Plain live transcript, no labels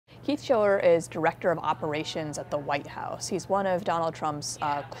Keith Schiller is Director of Operations at the White House. He's one of Donald Trump's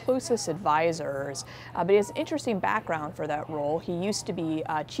closest advisors, but he has an interesting background for that role. He used to be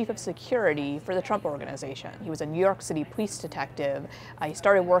Chief of Security for the Trump Organization. He was a New York City police detective. He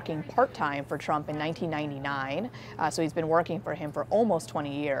started working part-time for Trump in 1999, so he's been working for him for almost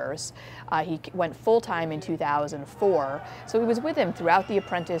 20 years. He went full-time in 2004, so he was with him throughout the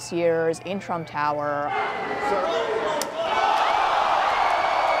apprentice years in Trump Tower.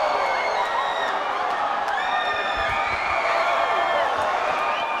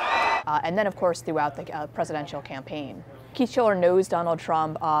 And then, of course, throughout the presidential campaign. Keith Schiller knows Donald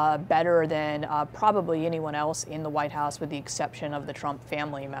Trump better than probably anyone else in the White House, with the exception of the Trump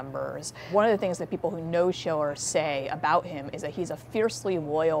family members. One of the things that people who know Schiller say about him is that he's a fiercely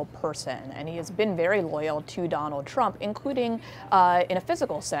loyal person, and he has been very loyal to Donald Trump, including in a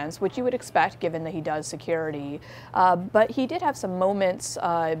physical sense, which you would expect given that he does security. But he did have some moments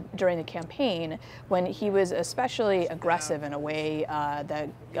during the campaign when he was especially aggressive in a way that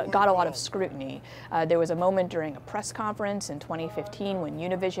got a lot of scrutiny. There was a moment during a press conference in 2015 when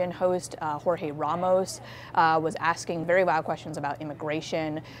Univision host Jorge Ramos was asking very loud questions about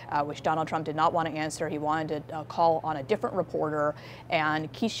immigration, which Donald Trump did not want to answer. He wanted to call on a different reporter,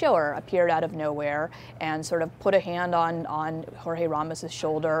 and Keith Schiller appeared out of nowhere and sort of put a hand on Jorge Ramos's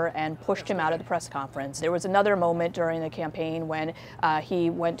shoulder and pushed him out of the press conference. There was another moment during the campaign when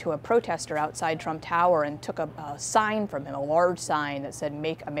he went to a protester outside Trump Tower and took a sign from him, a large sign that said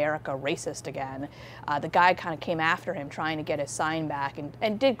 "Make America Racist Again." The guy kind of came after him trying to get his sign back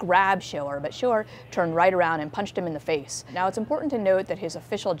and did grab Schiller, but Schiller turned right around and punched him in the face. Now, it's important to note that his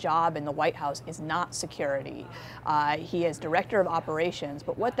official job in the White House is not security. He is Director of Operations,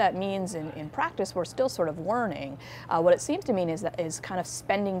 but what that means in practice, we're still sort of learning. What it seems to mean is kind of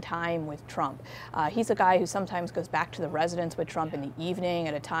spending time with Trump. He's a guy who sometimes goes back to the residence with Trump in the evening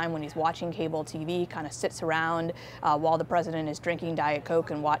at a time when he's watching cable TV, kind of sits around while the president is drinking Diet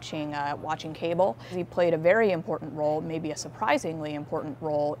Coke and watching cable. He played a very important role, maybe a surprisingly important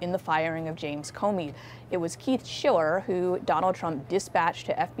role, in the firing of James Comey. It was Keith Schiller who Donald Trump dispatched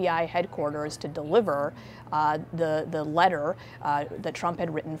to FBI headquarters to deliver the letter that Trump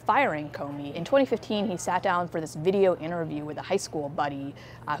had written firing Comey. In 2015, he sat down for this video interview with a high school buddy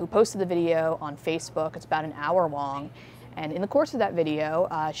who posted the video on Facebook. It's about an hour long. And in the course of that video,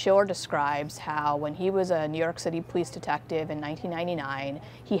 Schiller describes how when he was a New York City police detective in 1999,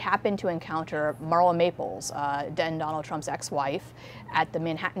 he happened to encounter Marla Maples, then Donald Trump's ex-wife, at the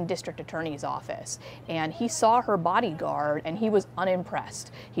Manhattan District Attorney's office. And he saw her bodyguard and he was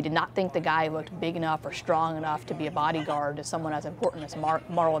unimpressed. He did not think the guy looked big enough or strong enough to be a bodyguard to someone as important as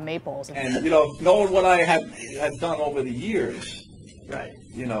Marla Maples. And, you know, knowing what I had done over the years, right.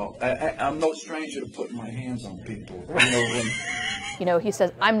 You know, I'm no stranger to putting my hands on people. You know, he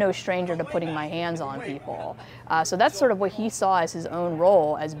says, I'm no stranger to putting my hands on people. So that's sort of what he saw as his own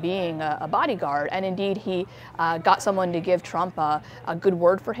role, as being a bodyguard. And indeed, he got someone to give Trump a good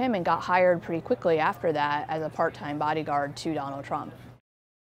word for him and got hired pretty quickly after that as a part-time bodyguard to Donald Trump.